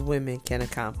as women can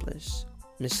accomplish.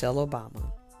 Michelle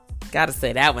Obama. Gotta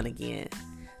say that one again.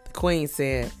 The Queen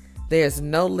said, there's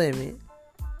no limit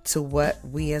to what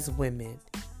we as women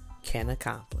can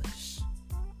accomplish.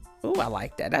 Ooh, I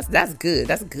like that. That's good.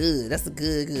 That's good. That's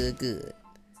good.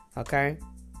 Okay.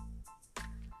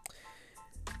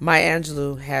 Maya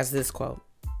Angelou has this quote.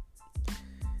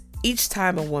 Each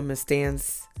time a woman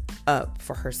stands up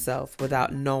for herself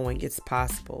without knowing it's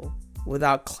possible,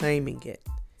 without claiming it,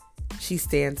 she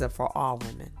stands up for all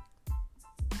women.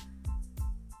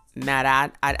 Now,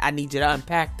 I need you to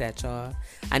unpack that, y'all.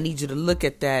 I need you to look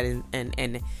at that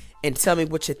and tell me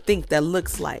what you think that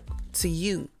looks like to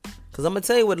you. Because I'm going to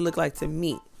tell you what it looked like to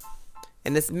me.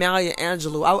 And this Maya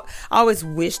Angelou, I always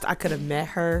wished I could have met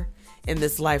her in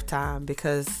this lifetime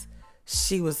because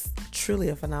she was truly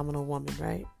a phenomenal woman,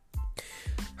 right?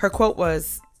 Her quote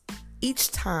was,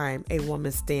 each time a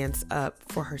woman stands up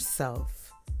for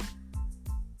herself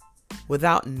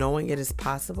without knowing it is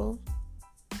possible,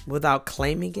 without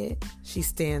claiming it, she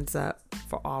stands up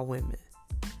for all women.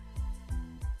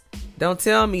 Don't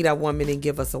tell me that woman didn't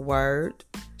give us a word.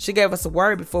 She gave us a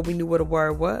word before we knew what a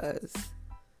word was.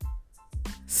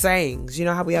 Sayings. You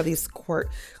know how we have these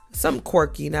some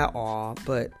quirky, not all,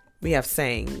 but we have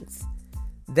sayings.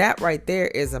 That right there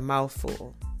is a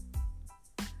mouthful.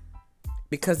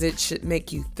 Because it should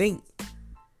make you think.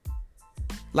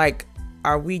 Like,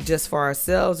 are we just for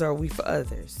ourselves or are we for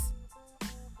others?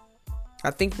 I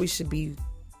think we should be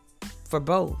for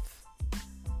both.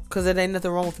 Because it ain't nothing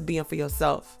wrong with being for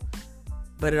yourself.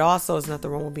 But it also is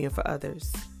nothing wrong with being for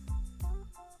others.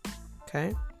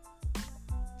 Okay?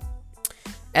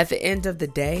 At the end of the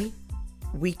day,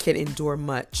 we can endure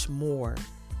much more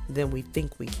than we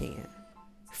think we can.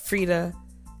 Frida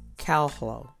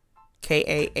Kahlo,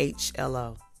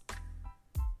 Kahlo.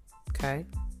 Okay.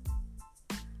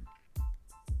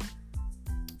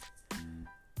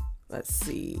 Let's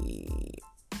see.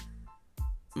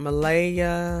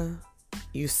 Malaya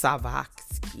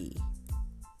Yousafzai.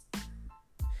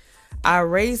 I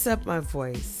raise up my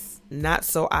voice, not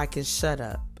so I can shut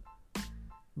up,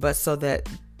 but so that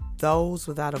those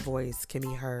without a voice can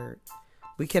be heard.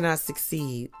 We cannot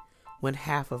succeed when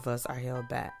half of us are held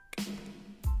back.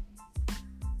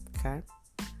 Okay.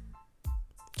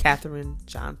 Katherine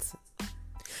Johnson.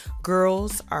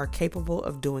 Girls are capable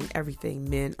of doing everything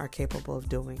men are capable of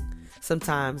doing.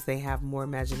 Sometimes they have more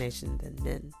imagination than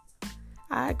men.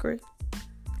 I agree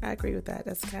with that.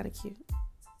 That's kind of cute.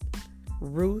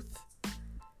 Ruth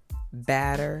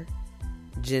Bader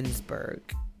Ginsburg.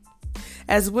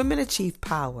 As women achieve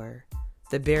power,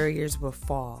 the barriers will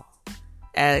fall.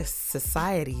 As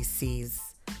society sees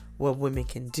what women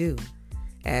can do,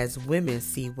 as women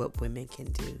see what women can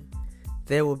do,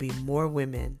 there will be more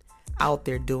women out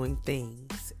there doing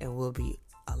things, and we'll be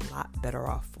a lot better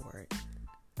off for it.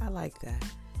 I like that.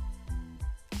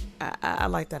 I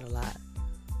like that a lot.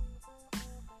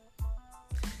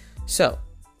 So,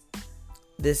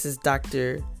 this is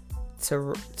Dr.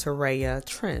 Taraya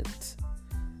Trent.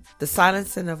 The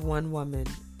silencing of one woman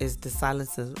is the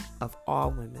silencing of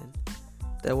all women.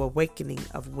 The awakening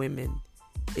of women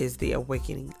is the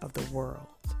awakening of the world,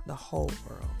 the whole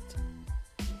world.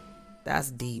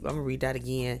 That's deep. I'm going to read that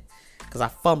again because I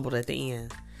fumbled at the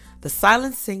end. The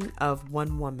silencing of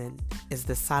one woman is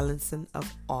the silencing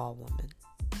of all women.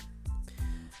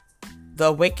 The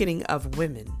awakening of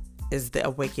women is the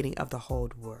awakening of the whole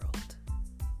world.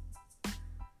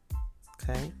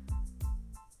 Okay?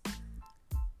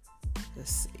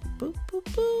 Let's see. Boop, boop,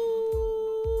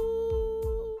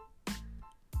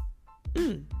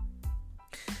 boop.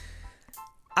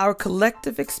 Our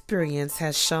collective experience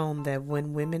has shown that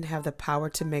when women have the power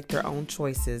to make their own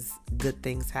choices, good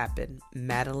things happen.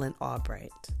 Madeleine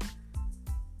Albright.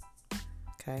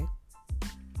 Okay.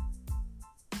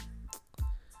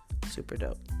 Super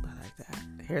dope. I like that.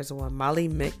 Here's one. Molly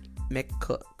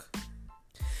McCook.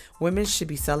 Women should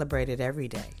be celebrated every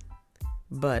day,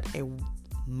 but a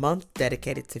month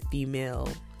dedicated to female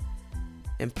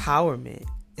empowerment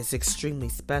is extremely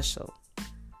special.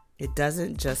 It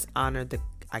doesn't just honor the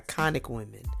iconic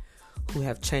women who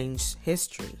have changed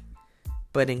history,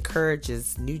 but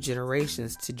encourages new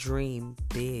generations to dream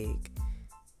big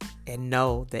and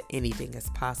know that anything is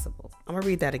possible. I'm going to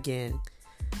read that again.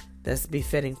 That's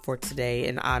befitting for today.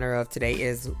 In honor of today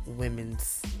is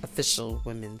official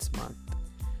Women's Month.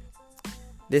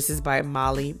 This is by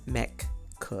Molly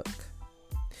McCook.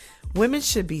 Women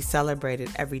should be celebrated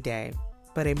every day,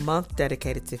 but a month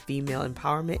dedicated to female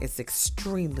empowerment is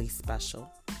extremely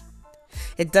special.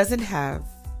 It doesn't have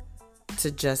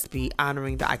to just be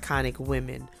honoring the iconic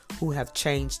women who have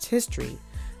changed history,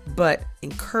 but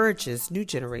encourages new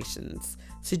generations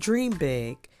to dream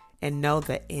big and know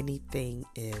that anything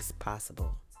is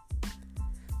possible.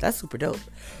 That's super dope.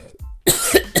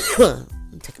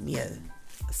 I'm taking me a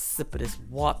sip of this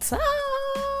water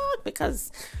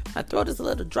because my throat is a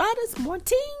little dry this morning,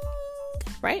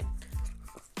 right?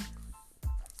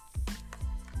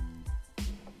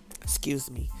 Excuse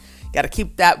me. Got to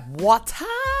keep that water.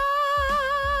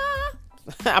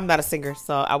 I'm not a singer,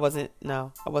 so I wasn't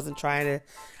trying to.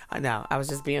 No, I was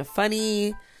just being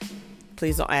funny.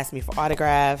 Please don't ask me for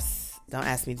autographs. Don't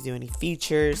ask me to do any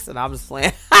features. And I'm just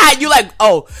playing. You like,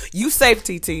 oh, you safe,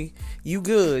 TT. You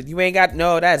good. You ain't got,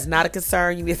 no, that is not a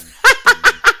concern. You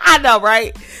I know,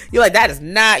 right? You're like, that is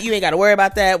not, you ain't got to worry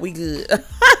about that. We good.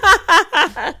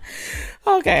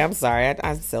 Okay, I'm sorry.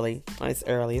 I'm silly. It's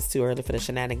early. It's too early for the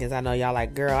shenanigans. I know y'all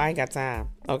like, girl, I ain't got time.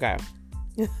 Okay.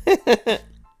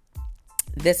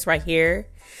 This right here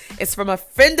is from a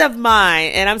friend of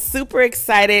mine, and I'm super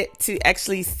excited to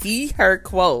actually see her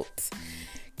quote.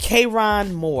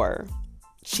 Karen Moore.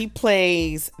 She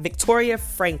plays Victoria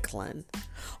Franklin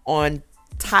on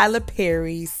Tyler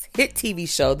Perry's hit TV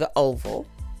show, The Oval.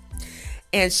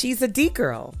 And she's a D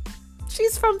girl.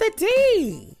 She's from the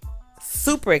D.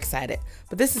 Super excited.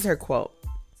 But this is her quote.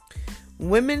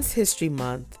 Women's History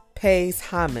Month pays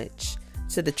homage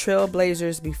to the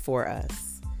trailblazers before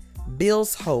us,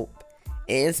 builds hope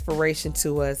and inspiration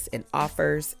to us, and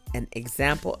offers an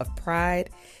example of pride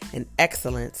and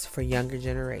excellence for younger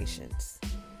generations.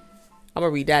 I'm gonna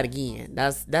read that again.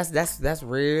 That's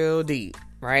real deep,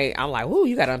 right? I'm like, whoo,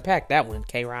 you gotta unpack that one,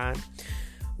 K-Ron.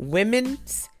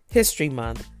 Women's History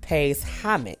Month pays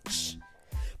homage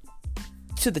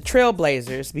to the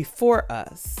trailblazers before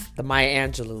us, the Maya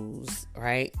Angelou's,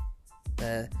 right?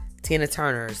 The Tina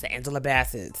Turners, the Angela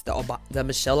Bassett's, the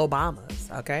Michelle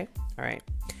Obamas, okay? All right.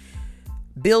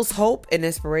 Builds hope and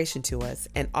inspiration to us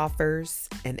and offers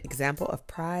an example of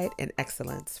pride and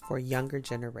excellence for younger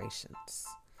generations.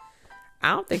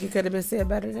 I don't think it could have been said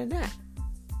better than that.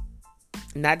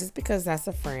 Not just because that's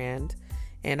a friend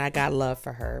and I got love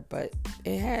for her, but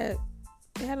it had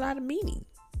a lot of meaning.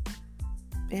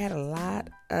 It had a lot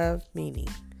of meaning.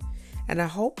 And I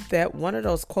hope that one of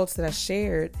those quotes that I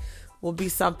shared will be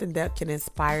something that can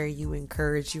inspire you,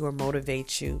 encourage you, or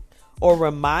motivate you, or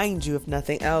remind you, if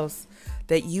nothing else,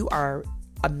 that you are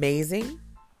amazing.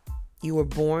 You were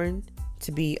born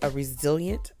to be a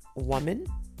resilient woman.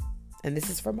 And this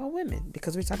is for my women,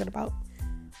 because we're talking about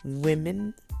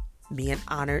women being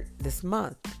honored this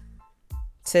month.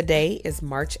 Today is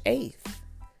March 8th,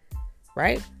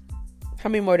 right? How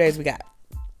many more days we got?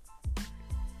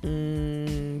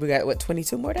 We got,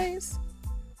 22 more days?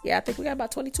 Yeah, I think we got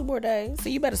about 22 more days. So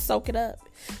you better soak it up.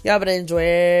 Y'all better enjoy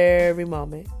every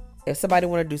moment. If somebody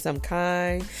want to do something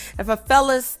kind, if a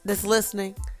fellas that's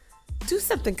listening, do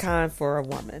something kind for a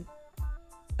woman.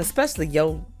 Especially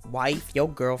your wife, your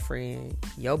girlfriend,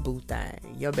 your boo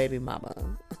thing, your baby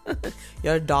mama,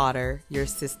 your daughter, your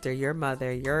sister, your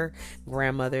mother, your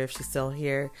grandmother, if she's still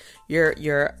here,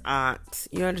 your aunt.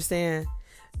 You understand?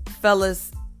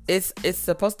 Fellas, it's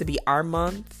supposed to be our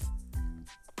month.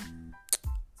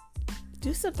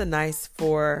 Do something nice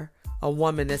for a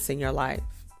woman that's in your life.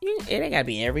 It ain't gotta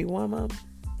be every woman,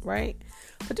 right?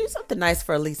 But do something nice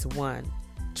for at least one.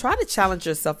 Try to challenge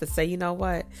yourself and say, you know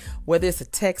what? Whether it's a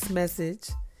text message,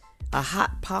 a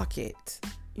hot pocket,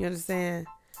 you understand?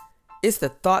 It's the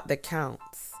thought that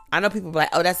counts. I know people be like,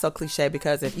 oh, that's so cliche,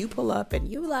 because if you pull up and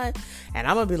you like, and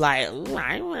I'm gonna be like,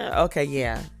 okay,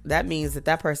 yeah, that means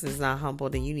that person is not humble,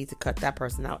 then you need to cut that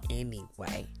person out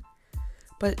anyway.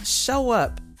 But show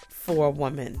up for a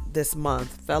woman this month,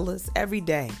 fellas, every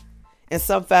day, in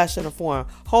some fashion or form.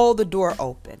 Hold the door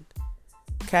open,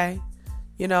 okay?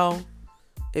 You know,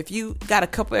 if you got a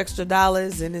couple extra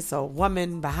dollars and it's a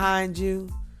woman behind you,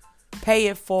 pay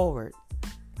it forward.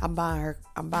 I'm buying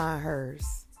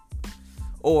hers.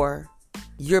 Or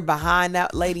you're behind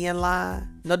that lady in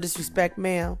line. No disrespect,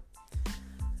 ma'am.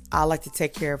 I like to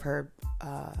take care of her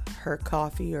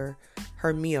coffee or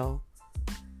her meal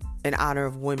in honor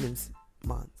of Women's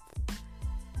Month.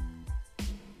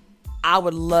 I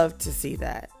would love to see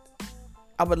that.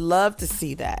 I would love to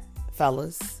see that,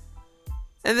 fellas.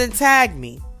 And then tag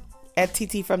me at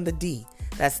TT from the D.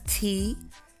 That's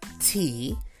TTFROMTHED.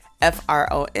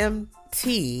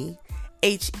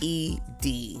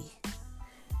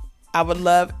 I would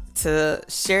love to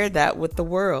share that with the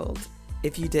world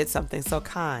if you did something so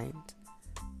kind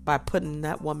by putting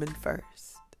that woman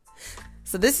first.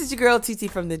 So this is your girl TT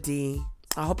from the D.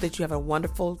 I hope that you have a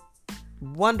wonderful,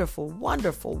 wonderful,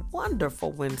 wonderful,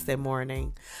 wonderful Wednesday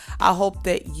morning. I hope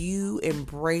that you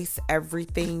embrace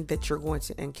everything that you're going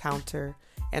to encounter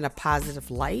in a positive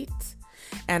light.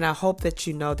 And I hope that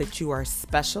you know that you are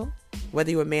special,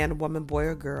 whether you're a man, woman, boy,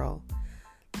 or girl.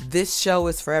 This show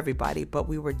is for everybody, but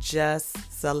we were just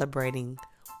celebrating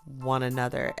one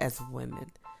another as women.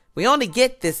 We only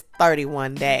get this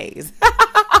 31 days,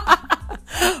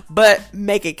 but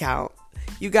make it count.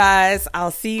 You guys,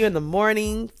 I'll see you in the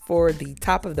morning for the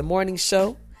top of the morning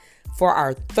show. For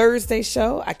our Thursday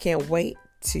show, I can't wait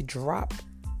to drop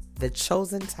the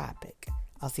chosen topic.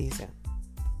 I'll see you soon.